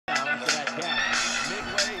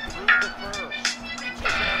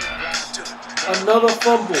Another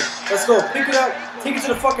fumble. Let's go. Pick it up. Take it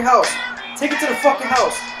to the fucking house. Take it to the fucking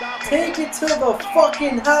house. Take it to the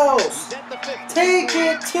fucking house. Take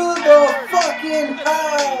it to the fucking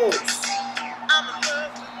house.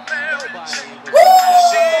 Woo!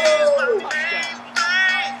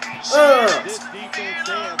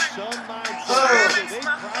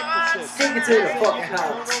 Take it to the fucking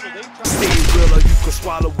house. Stay real or you can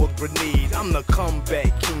swallow a grenade. I'm the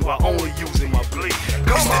comeback king while only using my blade.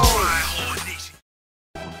 Come on.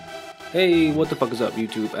 Hey, what the fuck is up,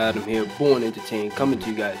 YouTube? Adam here, Born Entertained, coming to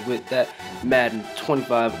you guys with that Madden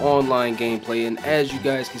 25 online gameplay. And as you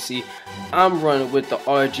guys can see, I'm running with the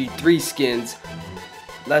RG3 skins.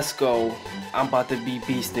 Let's go. I'm about to be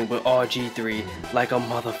beasting with RG3 like a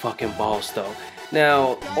motherfucking boss though.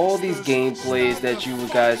 Now, all these gameplays that you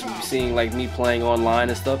guys will be seeing, like me playing online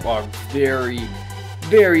and stuff, are very,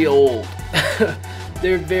 very old.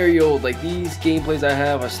 They're very old. Like, these gameplays I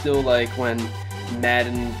have are still like when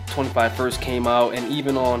Madden 25 first came out, and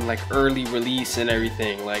even on like early release and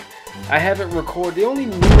everything. Like, I haven't recorded, the only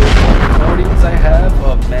new recordings I have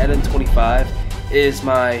of Madden 25 is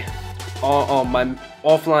my my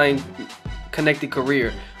offline connected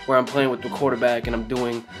career, where I'm playing with the quarterback and I'm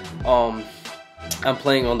doing I'm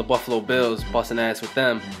playing on the Buffalo Bills, busting ass with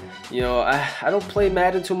them. You know, I don't play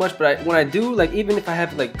Madden too much, but when I do, like, even if I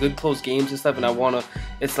have like good close games and stuff and I wanna,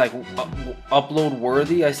 it's like upload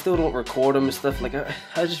worthy, I still don't record them and stuff. Like,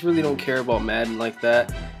 I just really don't care about Madden like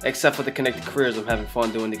that, except for the connected careers. I'm having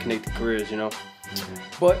fun doing the connected careers, you know.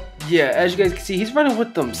 But yeah, as you guys can see, he's running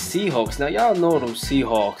with them Seahawks. Now y'all know them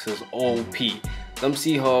Seahawks is OP. Them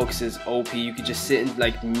Seahawks is OP. You could just sit in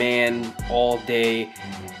like man all day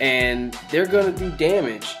and they're gonna do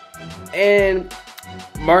damage. And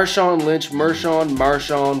Marshawn Lynch,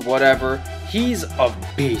 whatever, he's a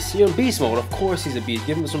beast. You know, beast mode, of course he's a beast.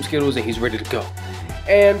 Give him some Skittles and he's ready to go.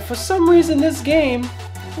 And for some reason this game,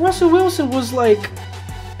 Russell Wilson was like,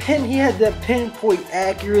 he had that pinpoint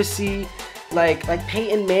accuracy, like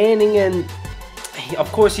Peyton Manning, and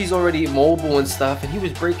of course he's already mobile and stuff, and he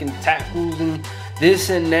was breaking tackles and this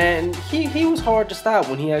and that, and he was hard to stop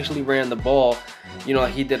when he actually ran the ball. You know,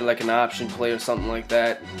 he did like an option play or something like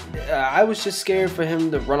that. I was just scared for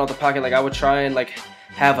him to run out the pocket. Like, I would try and like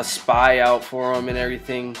have a spy out for him and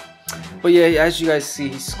everything. But yeah, as you guys see,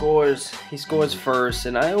 he scores first,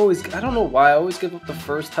 and I don't know why I always give up the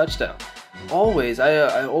first touchdown. Always,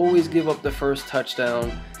 I always give up the first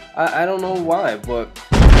touchdown. I don't know why, but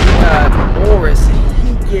we got Morris,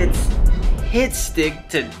 and he gets hit stick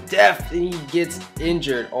to death and he gets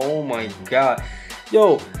injured. Oh my god.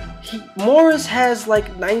 Yo, Morris has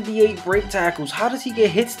like 98 break tackles. How does he get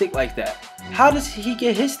hit stick like that? How does he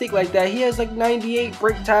get hit stick like that? He has like 98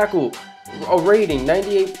 break tackle rating,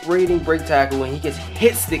 98 rating break tackle, and he gets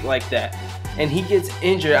hit stick like that, and he gets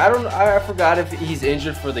injured. I forgot if he's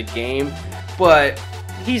injured for the game, but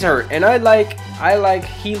he's hurt. And I like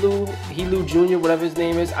Helu Jr., whatever his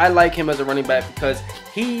name is. I like him as a running back because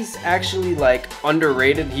he's actually like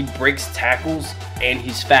underrated. He breaks tackles and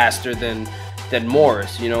he's faster than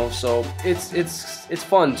Morris, you know. So it's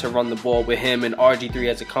fun to run the ball with him and RG3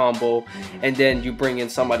 as a combo, and then you bring in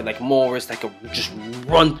somebody like Morris that can just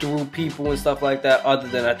run through people and stuff like that. Other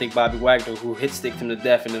than, I think, Bobby Wagner, who hit sticked him to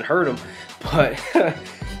death and then hurt him. But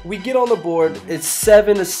we get on the board. It's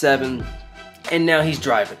 7-7. And now he's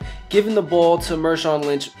driving, giving the ball to Marshawn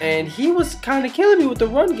Lynch, and he was kind of killing me with the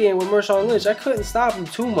run game with Marshawn Lynch. I couldn't stop him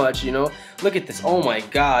too much, you know. Look at this. Oh my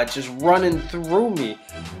god, just running through me,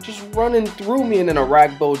 and then a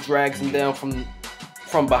ragdoll drags him down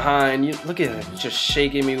from behind. Look at him, just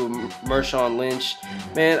shaking me with Marshawn Lynch.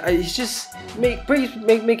 Man, he's just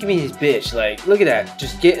making me his bitch. Like, look at that,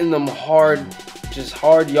 just getting them hard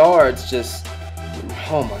yards. Just,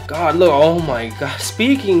 oh my god, look, oh my god.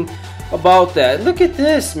 Speaking about that, look at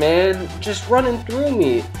this, man, just running through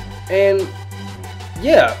me. And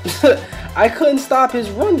yeah, I couldn't stop his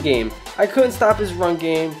run game. And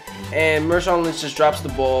Marshawn Lynch just drops the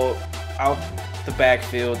ball out the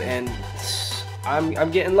backfield, and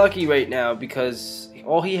I'm getting lucky right now because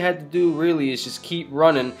all he had to do really is just keep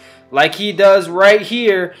running like he does right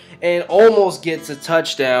here and almost gets a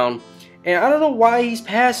touchdown. And I don't know why he's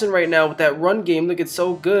passing right now with that run game looking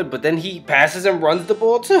so good, but then he passes and runs the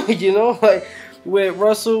ball too, you know, like with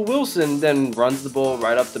Russell Wilson, then runs the ball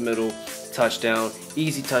right up the middle, touchdown,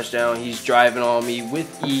 easy touchdown. He's driving on me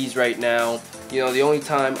with ease right now. You know, the only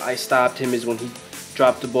time I stopped him is when he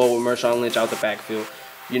dropped the ball with Marshawn Lynch out the backfield,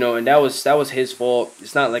 you know, and that was his fault.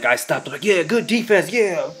 It's not like I stopped him like, yeah, good defense,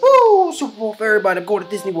 yeah, woo, Super Bowl for everybody, I'm going to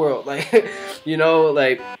Disney World, like, you know,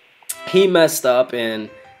 like, he messed up,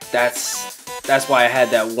 and that's why I had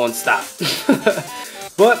that one stop.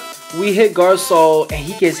 But We hit Garcol and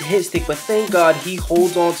he gets hit stick, but thank God he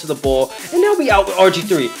holds on to the ball. And now we out with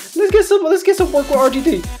RG3. Let's get some work with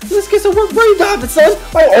RG3. Let's get some work. Bring David, son.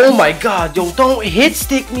 Oh my God, yo, don't hit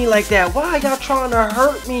stick me like that. Why y'all trying to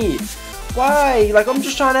hurt me? Why? Like, I'm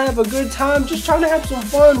just trying to have a good time, just trying to have some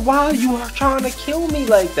fun. Why you are trying to kill me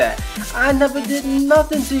like that? I never did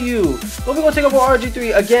nothing to you. But we're gonna take up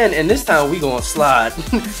RG3 again, and this time we gonna slide.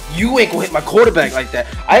 You ain't gonna hit my quarterback like that.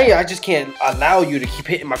 I just can't allow you to keep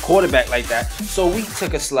hitting my quarterback like that. So we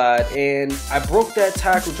took a slide, and I broke that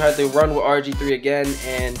tackle, tried to run with RG3 again,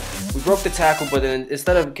 and we broke the tackle, but then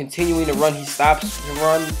instead of continuing to run, he stops to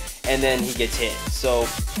run, and then he gets hit. So,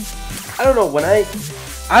 I don't know, when I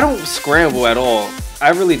don't scramble at all.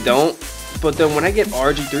 I really don't. But then when I get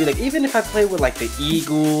RG3, like even if I play with like the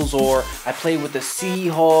Eagles or I play with the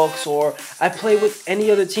Seahawks or I play with any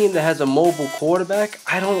other team that has a mobile quarterback,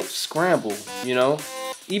 I don't scramble, you know?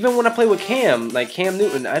 Even when I play with Cam, like Cam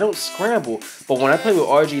Newton, I don't scramble. But when I play with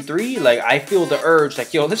RG3, like I feel the urge,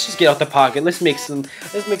 like yo, let's just get out the pocket, let's make some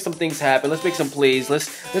things happen, let's make some plays,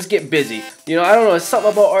 let's get busy. You know, I don't know, it's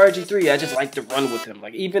something about RG3. I just like to run with him.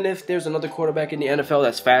 Like even if there's another quarterback in the NFL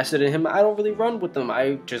that's faster than him, I don't really run with them.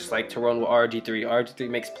 I just like to run with RG3. RG3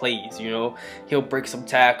 makes plays, you know. He'll break some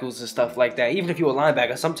tackles and stuff like that. Even if you're a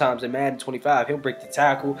linebacker, sometimes in Madden 25, he'll break the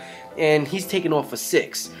tackle and he's taking off for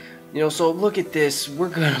 6. You know, so look at this. We're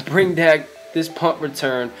going to bring back this punt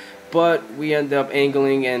return, but we end up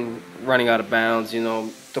angling and running out of bounds, you know,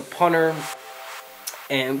 the punter.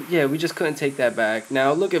 And, yeah, we just couldn't take that back.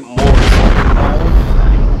 Now, look at Morris. Oh,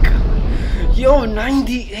 my God. Yo,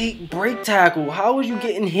 98 break tackle. How are you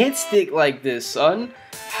getting hit stick like this, son?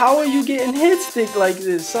 How are you getting hit stick like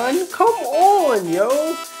this, son? Come on,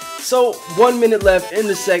 yo. So, 1 minute left in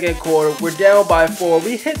the second quarter. We're down by 4.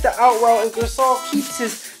 We hit the out route, and Garcol keeps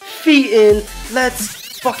his feet in.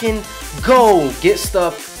 Let's fucking go. Get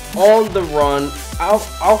stuff on the run.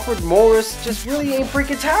 Alfred Morris just really ain't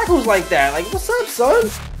breaking tackles like that. Like, what's up,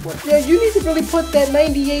 son? Yeah, you need to really put that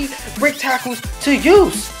 98 break tackles to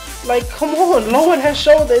use. Like, come on. Lower that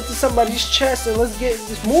shoulder into somebody's chest and let's get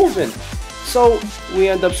this moving. So, we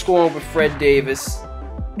end up scoring with Fred Davis.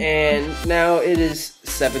 And now it is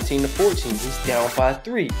 17-14. He's down by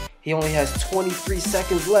 3. He only has 23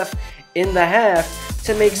 seconds left in the half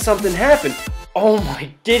to make something happen. Oh my,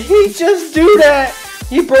 did he just do that?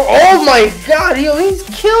 He broke, oh my God, he's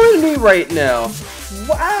killing me right now.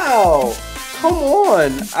 Wow, come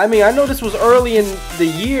on. I mean, I know this was early in the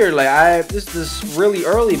year, like this is really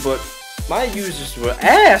early, but my users were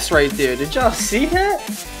ass right there. Did y'all see that?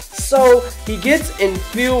 So he gets in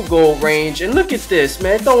field goal range, and look at this,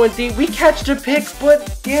 man, throwing deep. We catch the pick,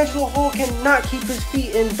 but D'Angelo Hall cannot keep his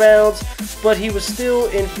feet in bounds, but he was still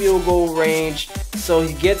in field goal range, so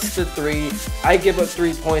he gets the 3. I give up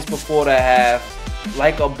 3 points before the half,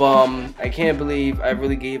 like a bum. I can't believe I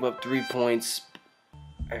really gave up 3 points.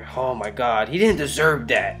 Oh my God, he didn't deserve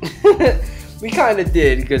that. We kind of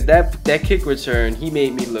did, because that kick return, he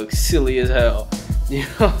made me look silly as hell, you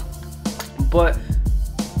know. But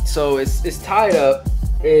so it's tied up,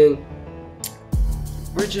 and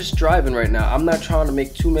we're just driving right now. I'm not trying to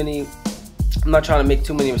make too many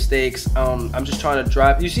mistakes. I'm just trying to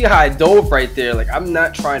drive. You see how I dove right there? Like, I'm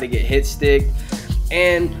not trying to get hit stick.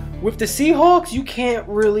 And with the Seahawks, you can't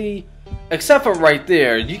really, except for right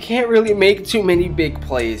there, you can't really make too many big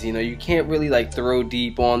plays. You know, you can't really like throw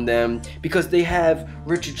deep on them because they have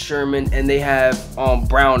Richard Sherman and they have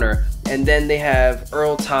Browner, and then they have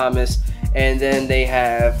Earl Thomas. And then they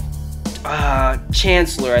have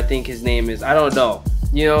Chancellor, I think his name is. I don't know.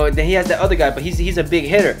 You know, then he has that other guy, but he's a big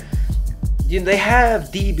hitter. You know, they have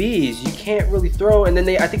DBs. You can't really throw. And then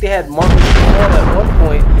I think they had Marcus Trufant at one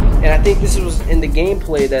point, and I think this was in the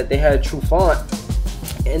gameplay that they had Trufant,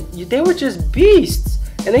 and they were just beasts,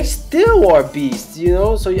 and they still are beasts. You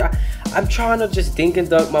know, so yeah. I'm trying to just dink and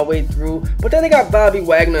dunk my way through, but then they got Bobby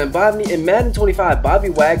Wagner, and in Madden 25, Bobby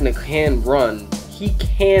Wagner can run. He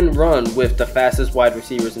can run with the fastest wide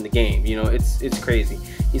receivers in the game. You know, it's crazy.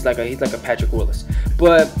 He's like a Patrick Willis.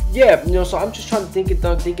 But yeah, you know, so I'm just trying to dink and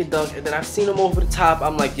dunk, and then I've seen him over the top.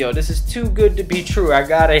 I'm like, yo, this is too good to be true. I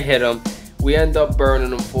gotta hit him. We end up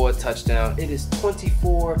burning him for a touchdown. It is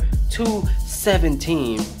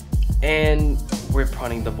 24-17, and we're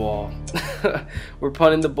punting the ball. We're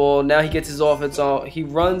punting the ball. Now he gets his offense on. He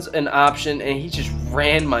runs an option, and he just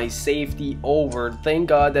ran my safety over. Thank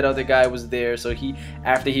God that other guy was there. So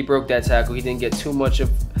after he broke that tackle, he didn't get too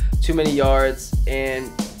many yards.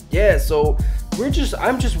 And yeah, so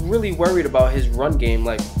I'm just really worried about his run game.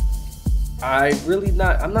 Like, I'm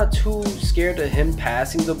not too scared of him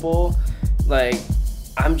passing the ball. Like,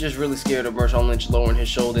 I'm just really scared of Marshawn Lynch lowering his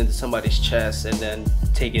shoulder into somebody's chest and then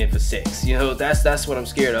taking it for 6. You know, that's what I'm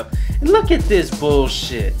scared of. And look at this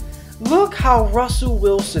bullshit. Look how Russell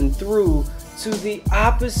Wilson threw to the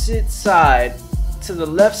opposite side, to the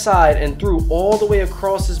left side, and threw all the way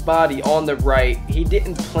across his body on the right. He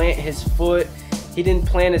didn't plant his foot. He didn't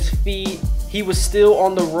plant his feet. He was still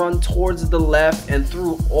on the run towards the left and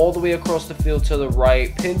threw all the way across the field to the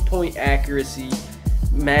right. Pinpoint accuracy.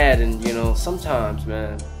 Madden, you know, sometimes,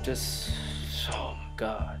 man, just, oh my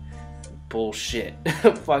god, bullshit.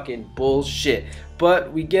 Fucking bullshit.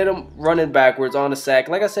 But we get him running backwards on the sack.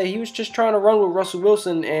 Like I said, he was just trying to run with Russell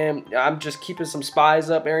Wilson, and I'm just keeping some spies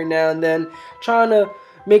up every now and then, trying to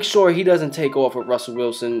make sure he doesn't take off with Russell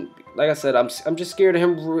Wilson. Like I said, I'm just scared of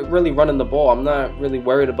him really running the ball. I'm not really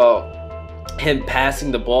worried about him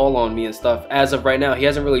passing the ball on me and stuff. As of right now, he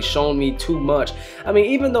hasn't really shown me too much. I mean,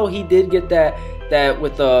 even though he did get that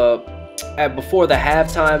with before the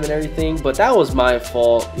halftime and everything, but that was my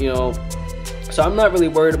fault, you know. So I'm not really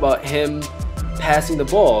worried about him passing the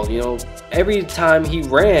ball. You know, every time he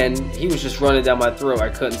ran, he was just running down my throat. I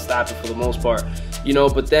couldn't stop it for the most part, you know.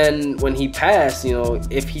 But then when he passed, you know,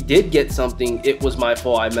 if he did get something, it was my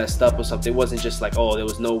fault. I messed up or something. It wasn't just like, oh, there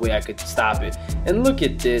was no way I could stop it. And look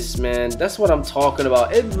at this, man. That's what I'm talking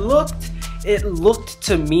about. It looked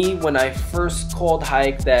to me when I first called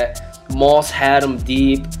hike that Moss had him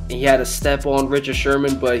deep and he had to step on Richard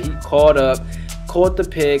Sherman, but he caught up, caught the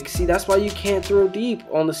pick. See, that's why you can't throw deep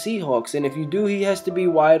on the Seahawks, and if you do, he has to be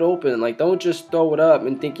wide open. Like, don't just throw it up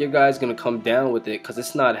and think your guy's gonna come down with it, because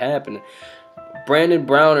it's not happening. Brandon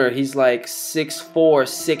Browner, he's like 6'4",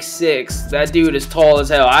 6'6". That dude is tall as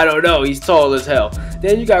hell. I don't know, he's tall as hell.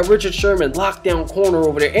 Then you got Richard Sherman, lockdown corner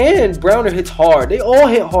over there, and Browner hits hard. They all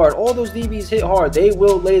hit hard. All those DBs hit hard. They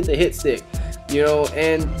will lay the hit stick, you know.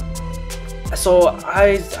 And so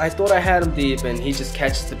I thought I had him deep, and he just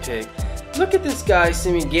catches the pick. Look at this guy,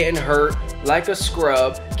 Simeon, getting hurt like a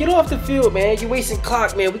scrub. Get off the field, man. You're wasting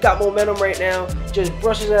clock, man. We got momentum right now. Just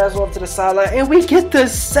brush his ass off to the sideline, and we get the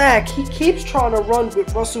sack. He keeps trying to run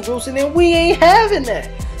with Russell Wilson, and we ain't having that.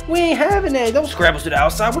 We ain't having that. Don't scramble to the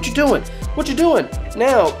outside. What you doing? What you doing?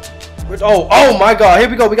 Now, oh my God. Here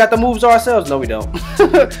we go. We got the moves ourselves. No, we don't.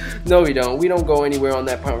 No, we don't. We don't go anywhere on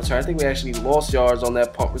that punt return. I think we actually lost yards on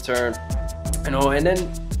that punt return. You know, and then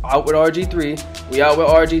out with RG3. We out with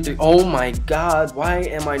RG3. Oh my God, why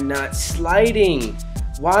am I not sliding?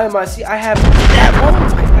 Why am I I have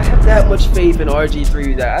that much faith in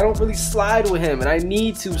RG3 that I don't really slide with him, and I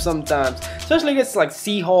need to sometimes, especially against like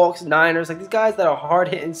Seahawks, Niners, like these guys that are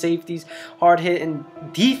hard-hitting safeties, hard-hitting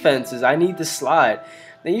defenses. I need to slide.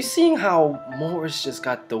 Now you're seeing how Morris just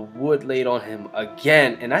got the wood laid on him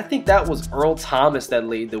again, and I think that was Earl Thomas that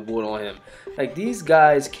laid the wood on him. Like, these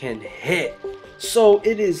guys can hit. So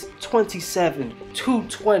it is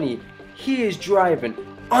 27-20. He is driving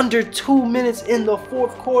under 2 minutes in the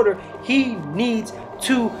fourth quarter. He needs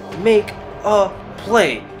to make a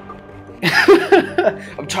play.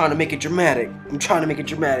 I'm trying to make it dramatic.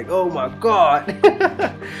 Oh my God.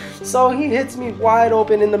 So he hits me wide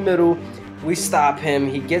open in the middle. We stop him.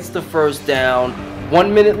 He gets the first down.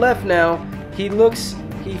 1 minute left now. He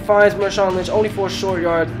finds Marshawn Lynch only for a short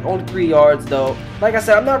yard, only 3 yards though. Like I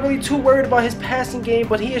said, I'm not really too worried about his passing game,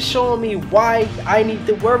 but he is showing me why I need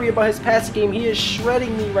to worry about his passing game. He is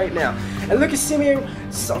shredding me right now. And look at Simeon,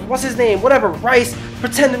 what's his name? Whatever, Rice,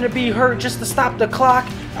 pretending to be hurt just to stop the clock.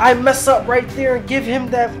 I mess up right there and give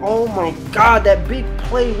him that, oh my God, that big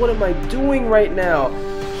play. What am I doing right now?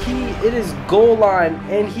 It is goal line,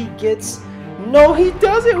 and he gets, no he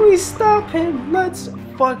doesn't, we stop him. Let's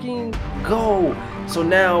fucking go. So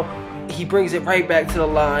now he brings it right back to the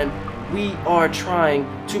line. We are trying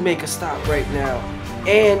to make a stop right now,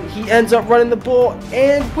 and he ends up running the ball,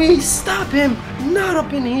 and we stop him. Not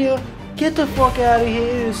up in here. Get the fuck out of here.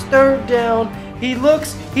 It is third down. He's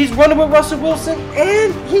running with Russell Wilson,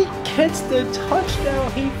 and he gets the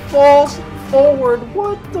touchdown. He falls forward.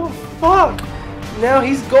 What the fuck? Now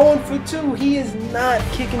he's going for 2. He is not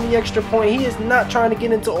kicking the extra point. He is not trying to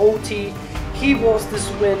get into OT. He wants this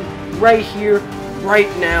win right here, right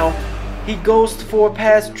now. He goes for a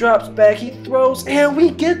pass, drops back, he throws, and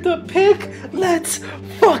we get the pick. Let's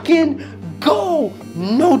fucking go.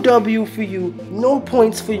 No W for you, no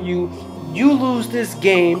points for you. You lose this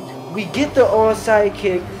game. We get the onside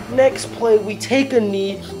kick. Next play, we take a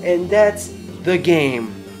knee, and that's the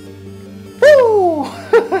game. Woo!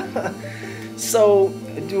 So,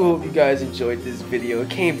 I do hope you guys enjoyed this video.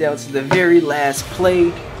 It came down to the very last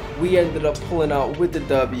play. We ended up pulling out with the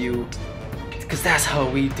W, because that's how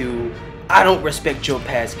we do. I don't respect your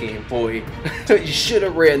pass game, boy. You should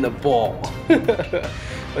have ran the ball.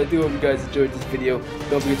 But I do hope you guys enjoyed this video.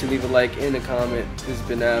 Don't forget to leave a like and a comment. This has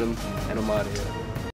been Adam, and I'm out of here.